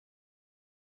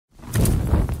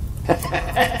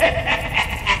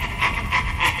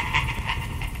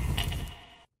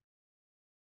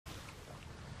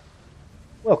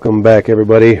Welcome back,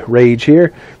 everybody. Rage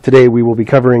here. Today we will be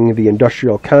covering the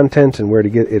industrial content and where to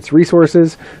get its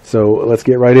resources, so let's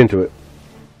get right into it.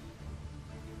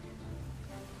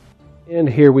 And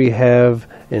here we have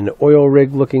an oil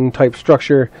rig looking type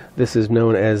structure. This is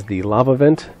known as the lava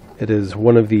vent. It is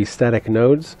one of the static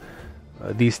nodes.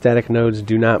 These static nodes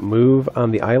do not move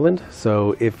on the island,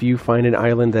 so if you find an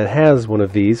island that has one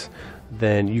of these,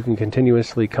 then you can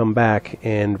continuously come back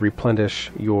and replenish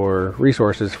your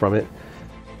resources from it.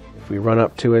 If we run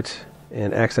up to it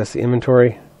and access the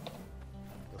inventory,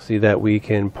 you'll see that we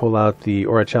can pull out the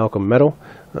orichalcum metal.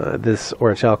 This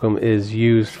orichalcum is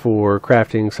used for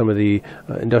crafting some of the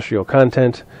industrial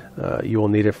content. You will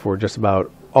need it for just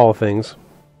about all things.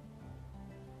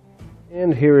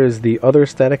 And here is the other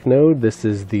static node. This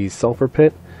is the sulfur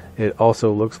pit. It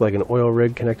also looks like an oil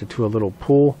rig connected to a little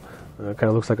pool. It kind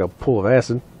of looks like a pool of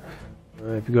acid.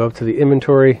 If you go up to the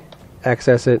inventory,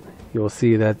 access it, you'll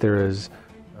see that there is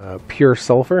pure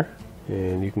sulfur,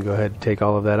 and you can go ahead and take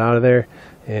all of that out of there,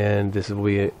 and this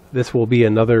will be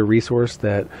another resource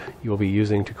that you will be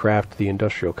using to craft the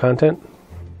industrial content.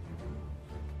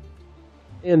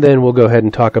 And then we'll go ahead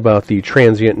and talk about the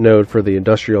transient node for the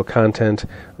industrial content.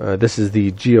 This is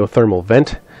the geothermal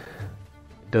vent. It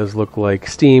does look like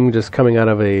steam just coming out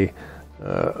of a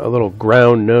little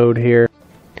ground node here.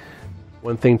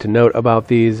 One thing to note about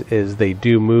these is they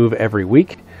do move every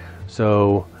week,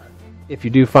 so if you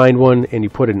do find one and you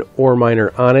put an ore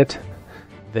miner on it,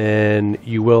 then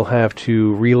you will have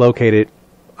to relocate it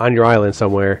on your island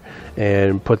somewhere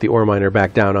and put the ore miner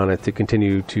back down on it to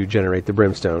continue to generate the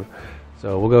brimstone.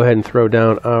 So we'll go ahead and throw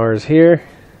down ours here.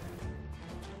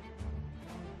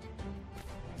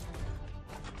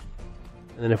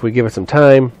 And then if we give it some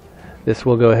time, this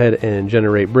will go ahead and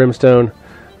generate brimstone.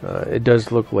 It does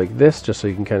look like this, just so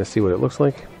you can kind of see what it looks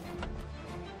like.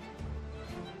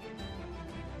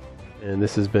 And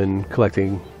this has been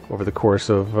collecting over the course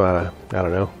of, I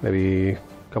don't know, maybe a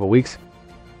couple weeks.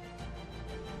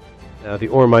 Now the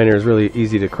ore miner is really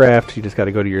easy to craft. You just got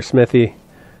to go to your smithy,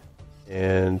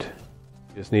 and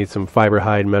you just need some fiber,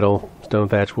 hide, metal, stone,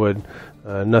 thatch, wood.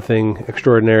 Nothing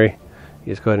extraordinary.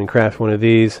 You just go ahead and craft one of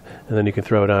these, and then you can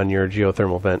throw it on your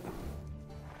geothermal vent.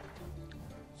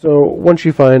 So once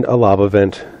you find a lava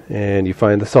vent, and you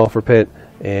find the sulfur pit,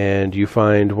 and you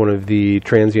find one of the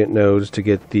transient nodes to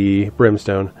get the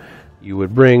brimstone, you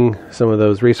would bring some of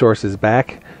those resources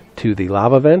back to the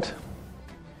lava vent,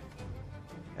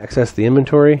 access the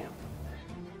inventory,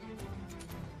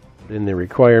 put in the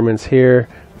requirements here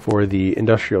for the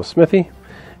industrial smithy,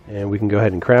 and we can go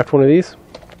ahead and craft one of these.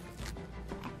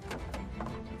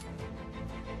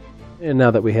 And now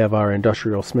that we have our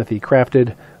industrial smithy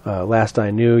crafted, last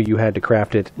I knew you had to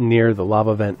craft it near the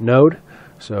lava vent node.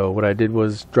 So what I did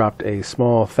was dropped a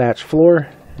small thatch floor,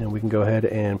 and we can go ahead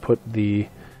and put the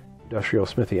industrial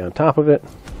smithy on top of it.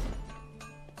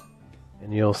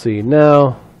 And you'll see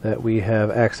now that we have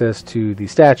access to the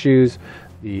statues,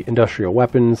 the industrial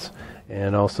weapons,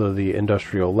 and also the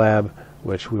industrial lab,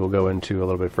 which we will go into a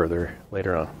little bit further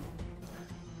later on.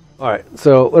 Alright,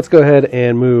 so let's go ahead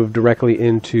and move directly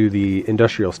into the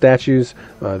industrial statues.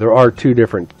 There are two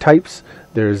different types.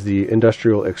 There's the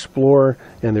Industrial Explorer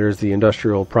and there's the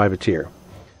Industrial Privateer.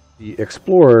 The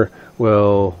Explorer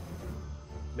will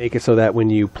make it so that when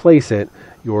you place it,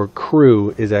 your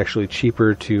crew is actually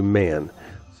cheaper to man.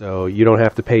 So you don't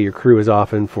have to pay your crew as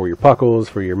often for your puckles,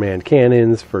 for your manned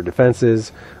cannons, for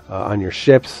defenses. On your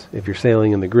ships, if you're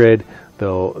sailing in the grid,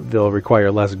 they'll require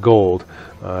less gold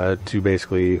to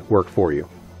basically work for you.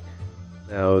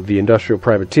 Now the Industrial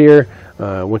Privateer,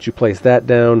 once you place that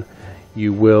down,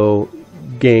 you will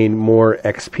gain more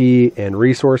XP and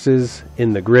resources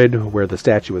in the grid where the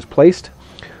statue is placed.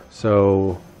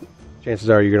 So chances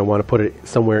are you're going to want to put it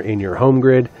somewhere in your home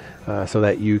grid so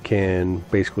that you can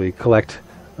basically collect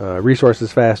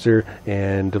resources faster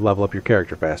and level up your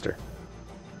character faster.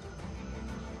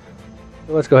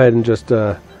 So let's go ahead and just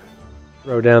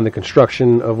throw down the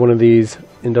construction of one of these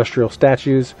industrial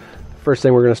statues. First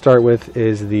thing we're going to start with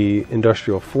is the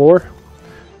industrial floor.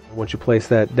 Once you place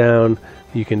that down,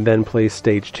 you can then place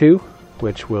stage 2,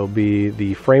 which will be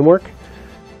the framework.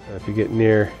 If you get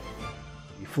near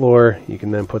the floor, you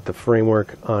can then put the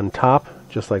framework on top,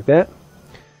 just like that.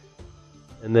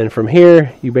 And then from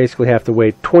here, you basically have to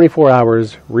wait 24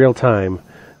 hours real time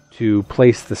to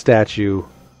place the statue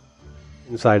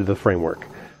inside of the framework.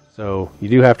 So you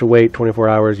do have to wait 24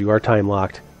 hours. You are time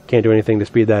locked. Can't do anything to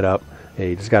speed that up.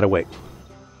 You just got to wait.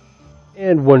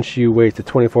 And once you wait the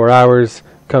 24 hours,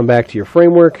 come back to your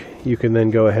framework. You can then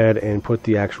go ahead and put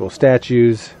the actual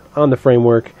statues on the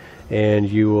framework, and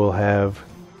you will have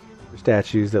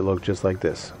statues that look just like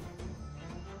this.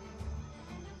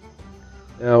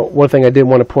 Now, one thing I did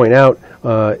want to point out,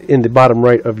 in the bottom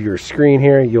right of your screen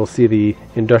here, you'll see the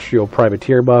Industrial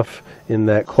Privateer buff in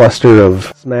that cluster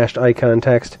of smashed icon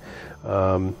text.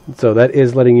 So that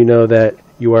is letting you know that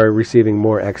you are receiving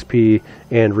more XP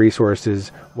and resources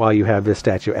while you have this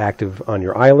statue active on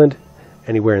your island,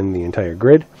 anywhere in the entire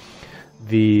grid.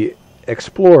 The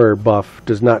Explorer buff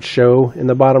does not show in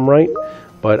the bottom right,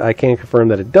 but I can confirm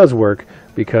that it does work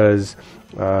because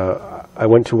I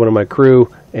went to one of my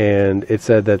crew and it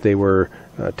said that they were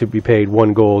to be paid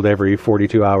 1 gold every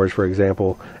 42 hours, for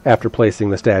example. After placing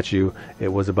the statue,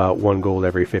 it was about 1 gold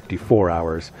every 54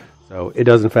 hours. So it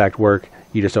does in fact work,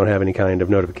 you just don't have any kind of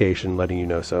notification letting you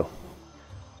know so.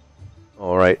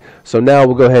 Alright, so now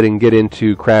we'll go ahead and get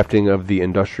into crafting of the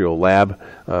Industrial Lab.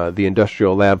 The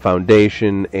Industrial Lab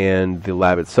Foundation and the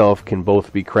lab itself can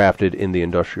both be crafted in the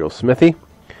Industrial Smithy.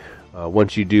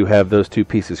 Once you do have those two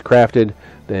pieces crafted,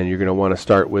 then you're going to want to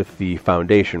start with the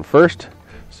foundation first.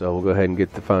 So we'll go ahead and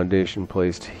get the foundation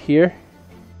placed here.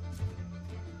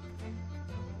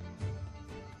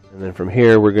 And then from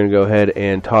here we're going to go ahead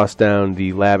and toss down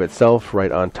the lab itself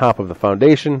right on top of the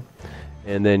foundation.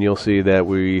 And then you'll see that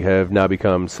we have now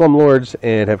become slumlords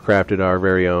and have crafted our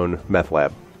very own meth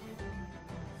lab.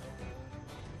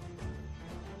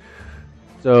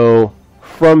 So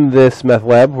from this meth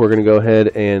lab, we're going to go ahead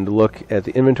and look at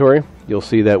the inventory. You'll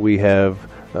see that we have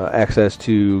access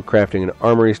to crafting an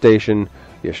armory station,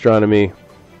 the astronomy,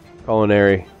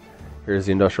 culinary. Here's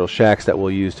the industrial shacks that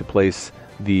we'll use to place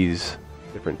these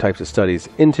different types of studies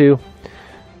into.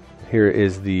 Here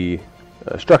is the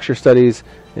structure studies,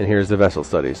 and here's the vessel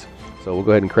studies. So we'll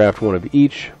go ahead and craft one of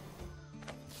each.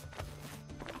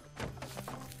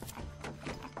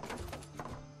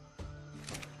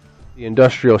 The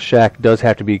industrial shack does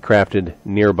have to be crafted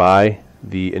nearby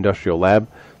the industrial lab,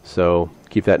 so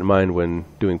keep that in mind when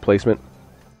doing placement.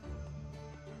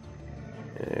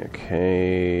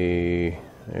 Okay,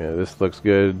 yeah, this looks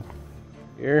good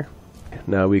here.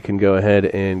 Now we can go ahead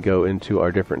and go into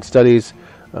our different studies.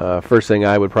 First thing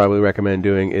I would probably recommend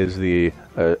doing is the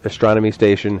astronomy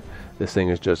station. This thing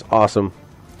is just awesome.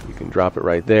 You can drop it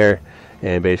right there,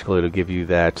 and basically it'll give you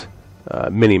that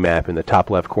mini map in the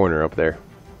top left corner up there.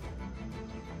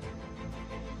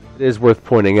 It is worth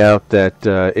pointing out that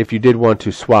if you did want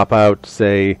to swap out,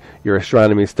 say, your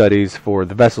astronomy studies for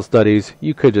the vessel studies,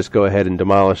 you could just go ahead and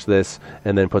demolish this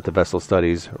and then put the vessel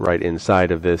studies right inside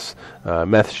of this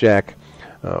meth shack.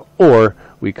 Or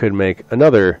we could make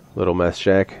another little meth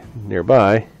shack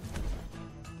nearby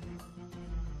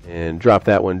and drop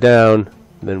that one down.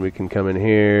 Then we can come in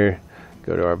here,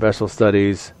 go to our vessel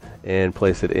studies, and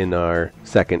place it in our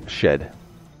second shed.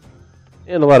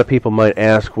 And a lot of people might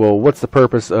ask, well, what's the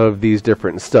purpose of these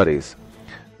different studies?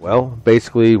 Well,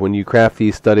 basically, when you craft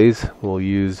these studies, we'll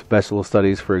use vessel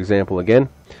studies, for example, again.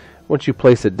 Once you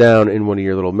place it down in one of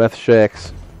your little meth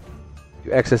shacks,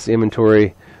 you access the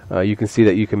inventory. You can see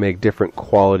that you can make different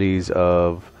qualities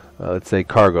of, let's say,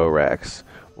 cargo racks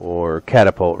or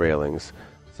catapult railings.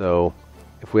 So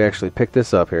if we actually pick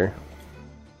this up here,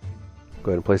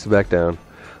 go ahead and place it back down.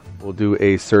 We'll do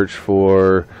a search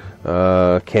for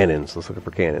cannons. Let's look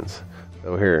for cannons.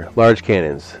 So here, large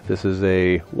cannons. This is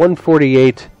a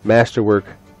 148 masterwork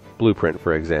blueprint,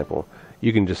 for example.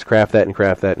 You can just craft that and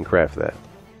craft that and craft that.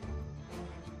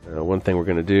 One thing we're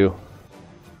going to do,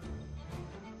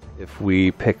 if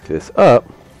we pick this up,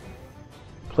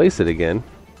 place it again,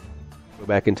 go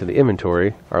back into the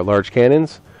inventory, our large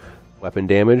cannons, weapon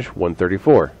damage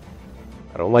 134.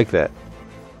 I don't like that.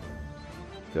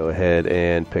 Go ahead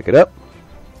and pick it up,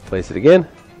 place it again,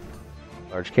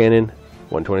 large cannon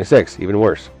 126, even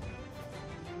worse.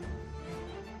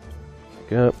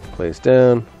 Pick up, place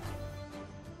down,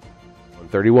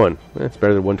 131. That's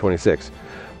better than 126.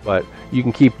 But you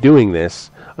can keep doing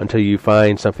this until you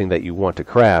find something that you want to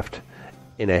craft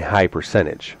in a high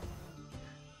percentage.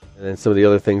 And then some of the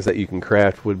other things that you can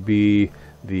craft would be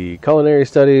the culinary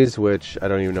studies, which I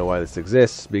don't even know why this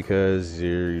exists, because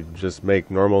you just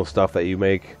make normal stuff that you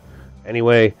make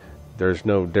anyway. There's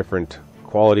no different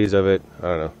qualities of it. I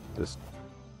don't know, just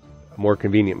a more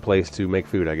convenient place to make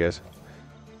food, I guess.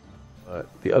 But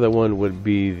the other one would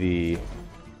be the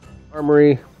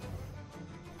armory.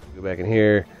 Go back in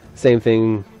here. Same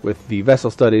thing with the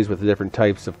vessel studies, with the different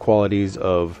types of qualities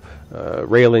of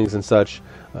railings and such.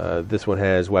 This one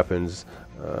has weapons,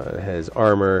 has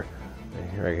armor.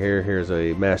 Right here, here's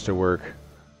a masterwork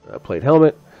plate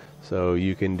helmet. So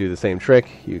you can do the same trick.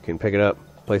 You can pick it up,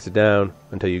 place it down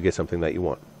until you get something that you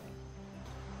want.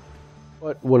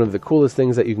 But one of the coolest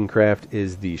things that you can craft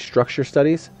is the structure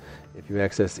studies. If you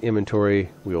access the inventory,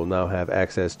 we will now have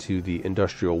access to the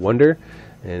Industrial Wonder,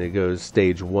 and it goes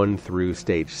stage 1 through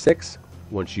stage 6.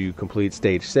 Once you complete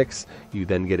stage 6, you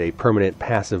then get a permanent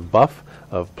passive buff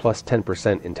of plus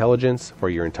 10% intelligence for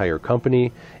your entire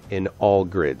company in all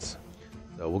grids.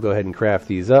 So we'll go ahead and craft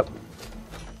these up.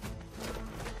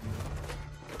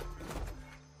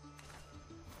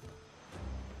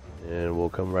 And we'll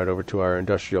come right over to our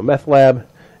industrial meth lab,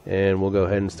 and we'll go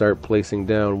ahead and start placing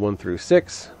down 1 through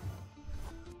 6.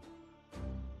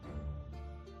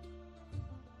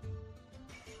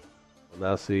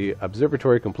 Now see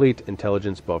observatory complete,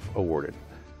 intelligence buff awarded.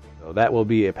 So that will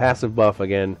be a passive buff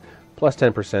again, plus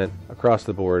 10% across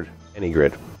the board, any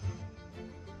grid.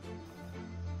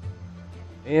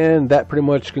 And that pretty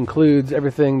much concludes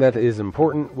everything that is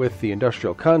important with the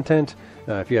industrial content.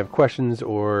 If you have questions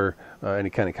or any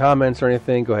kind of comments or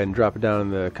anything, go ahead and drop it down in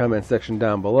the comment section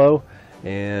down below.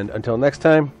 And until next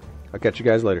time, I'll catch you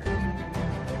guys later.